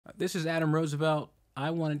This is Adam Roosevelt.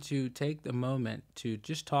 I wanted to take the moment to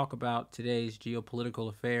just talk about today's geopolitical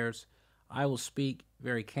affairs. I will speak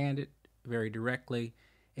very candid, very directly,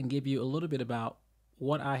 and give you a little bit about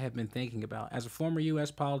what I have been thinking about. As a former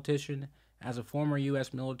U.S. politician, as a former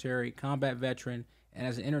U.S. military combat veteran, and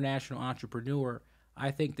as an international entrepreneur,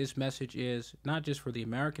 I think this message is not just for the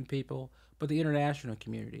American people, but the international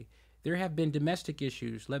community. There have been domestic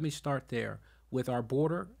issues. Let me start there with our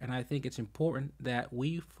border, and I think it's important that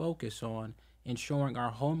we focus on ensuring our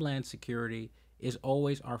homeland security is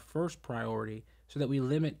always our first priority so that we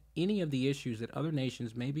limit any of the issues that other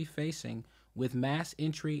nations may be facing with mass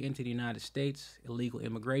entry into the United States, illegal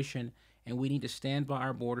immigration, and we need to stand by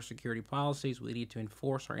our border security policies. We need to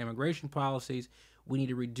enforce our immigration policies. We need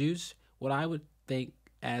to reduce what I would think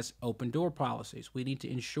as open door policies. We need to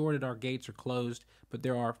ensure that our gates are closed, but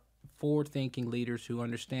there are forward-thinking leaders who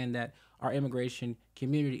understand that our immigration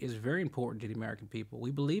community is very important to the American people.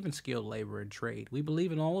 We believe in skilled labor and trade. We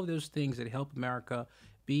believe in all of those things that help America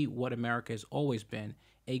be what America has always been,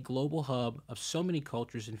 a global hub of so many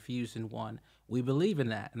cultures infused in one. We believe in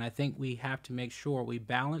that, and I think we have to make sure we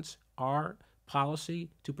balance our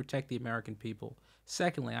policy to protect the American people.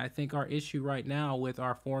 Secondly, I think our issue right now with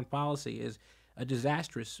our foreign policy is a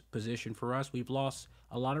disastrous position for us. We've lost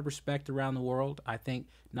a lot of respect around the world. I think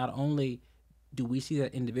not only do we see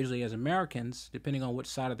that individually as Americans, depending on which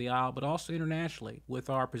side of the aisle, but also internationally with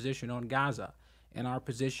our position on Gaza and our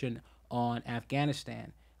position on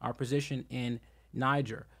Afghanistan, our position in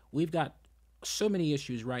Niger. We've got so many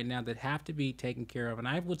issues right now that have to be taken care of. And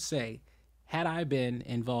I would say, had I been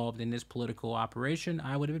involved in this political operation,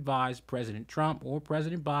 I would have advised President Trump or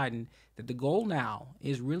President Biden that the goal now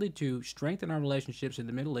is really to strengthen our relationships in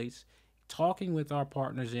the Middle East, talking with our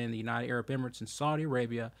partners in the United Arab Emirates and Saudi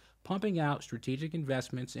Arabia, pumping out strategic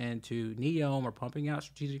investments into NEOM or pumping out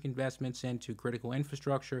strategic investments into critical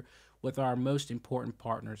infrastructure with our most important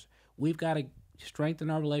partners. We've got to strengthen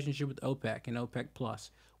our relationship with OPEC and OPEC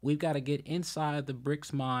Plus. We've got to get inside the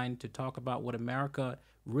BRICS mind to talk about what America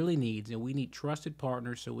really needs, and we need trusted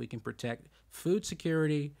partners so we can protect food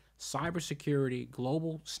security, cybersecurity,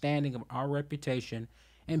 global standing of our reputation,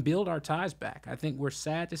 and build our ties back. I think we're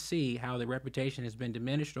sad to see how the reputation has been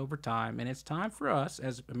diminished over time, and it's time for us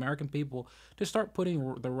as American people to start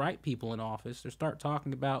putting the right people in office, to start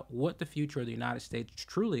talking about what the future of the United States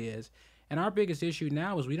truly is. And our biggest issue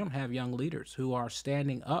now is we don't have young leaders who are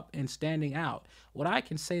standing up and standing out. What I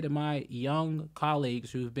can say to my young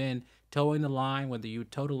colleagues who've been towing the line, whether you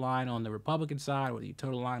toe the line on the Republican side, whether you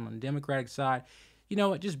toe the line on the Democratic side, you know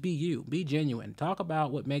what, just be you, be genuine. Talk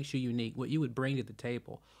about what makes you unique, what you would bring to the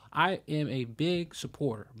table. I am a big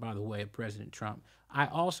supporter, by the way, of President Trump. I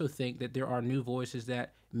also think that there are new voices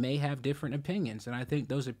that may have different opinions, and I think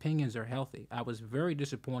those opinions are healthy. I was very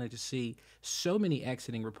disappointed to see so many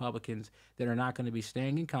exiting Republicans that are not going to be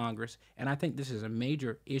staying in Congress, and I think this is a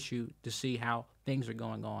major issue to see how things are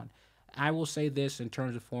going on. I will say this in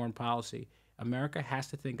terms of foreign policy. America has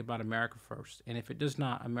to think about America first. And if it does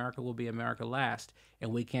not, America will be America last,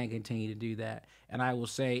 and we can't continue to do that. And I will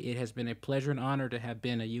say it has been a pleasure and honor to have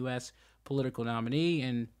been a U.S. political nominee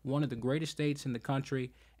in one of the greatest states in the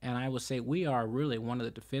country. And I will say we are really one of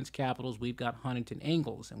the defense capitals. We've got Huntington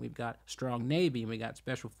Ingalls, and we've got strong Navy, and we got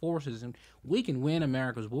special forces, and we can win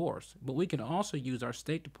America's wars. But we can also use our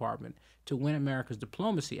State Department to win America's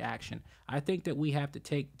diplomacy action. I think that we have to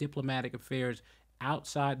take diplomatic affairs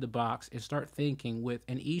outside the box and start thinking with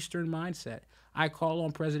an Eastern mindset. I call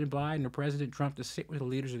on President Biden or President Trump to sit with the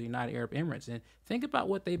leaders of the United Arab Emirates and think about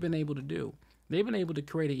what they've been able to do. They've been able to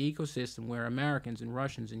create an ecosystem where Americans and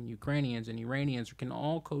Russians and Ukrainians and Iranians can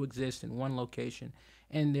all coexist in one location,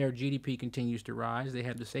 and their GDP continues to rise. They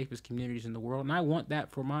have the safest communities in the world, and I want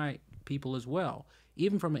that for my people as well.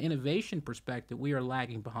 Even from an innovation perspective, we are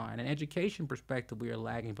lagging behind. An education perspective, we are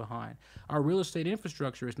lagging behind. Our real estate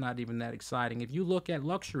infrastructure is not even that exciting. If you look at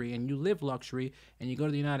luxury and you live luxury and you go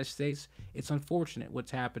to the United States, it's unfortunate what's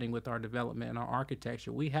happening with our development and our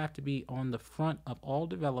architecture. We have to be on the front of all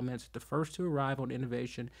developments, the first to arrive on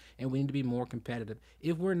innovation, and we need to be more competitive.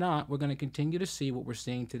 If we're not, we're going to continue to see what we're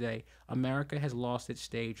seeing today. America has lost its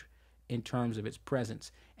stage in terms of its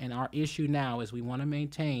presence. And our issue now is we want to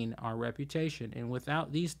maintain our reputation. And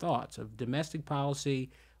without these thoughts of domestic policy,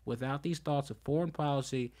 without these thoughts of foreign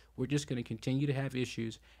policy, we're just going to continue to have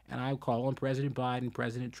issues. And I call on President Biden,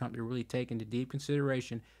 President Trump to really take into deep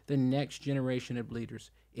consideration the next generation of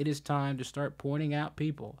leaders. It is time to start pointing out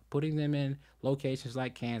people, putting them in locations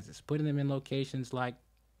like Kansas, putting them in locations like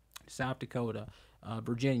South Dakota,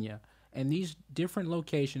 Virginia, and these different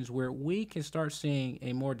locations where we can start seeing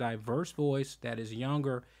a more diverse voice that is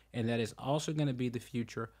younger and that is also going to be the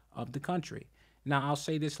future of the country. Now, I'll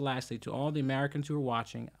say this lastly to all the Americans who are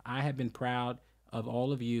watching. I have been proud of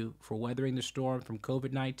all of you for weathering the storm from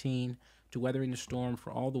COVID 19 to weathering the storm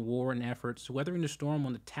for all the war and efforts, to weathering the storm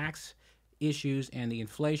on the tax issues and the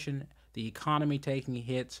inflation, the economy taking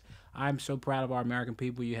hits. I'm so proud of our American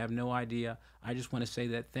people. You have no idea. I just want to say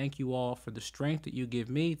that thank you all for the strength that you give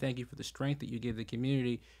me. Thank you for the strength that you give the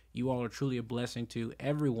community. You all are truly a blessing to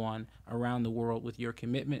everyone around the world with your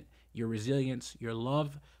commitment, your resilience, your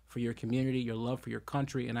love for your community, your love for your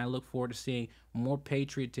country. And I look forward to seeing more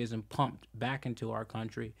patriotism pumped back into our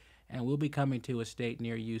country. And we'll be coming to a state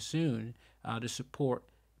near you soon to support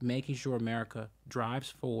making sure America drives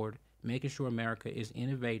forward, making sure America is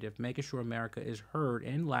innovative, making sure America is heard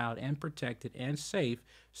and loud and protected and safe,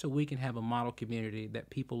 so we can have a model community that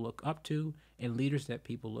people look up to and leaders that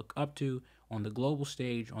people look up to on the global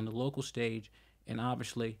stage, on the local stage, and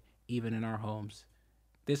obviously even in our homes.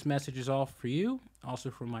 This message is all for you, also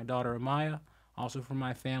for my daughter Amaya, also for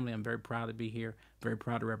my family. I'm very proud to be here, very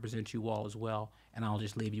proud to represent you all as well. And I'll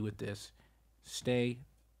just leave you with this. Stay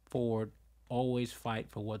forward, always fight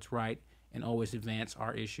for what's right, and always advance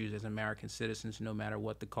our issues as American citizens, no matter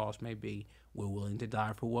what the cost may be. We're willing to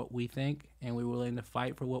die for what we think, and we're willing to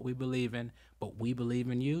fight for what we believe in, but we believe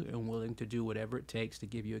in you and willing to do whatever it takes to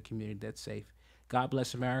give you a community that's safe. God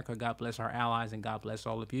bless America, God bless our allies, and God bless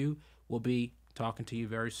all of you. We'll be talking to you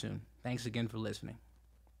very soon. Thanks again for listening.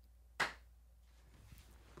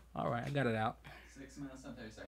 All right, I got it out. 6 minutes and 30 seconds.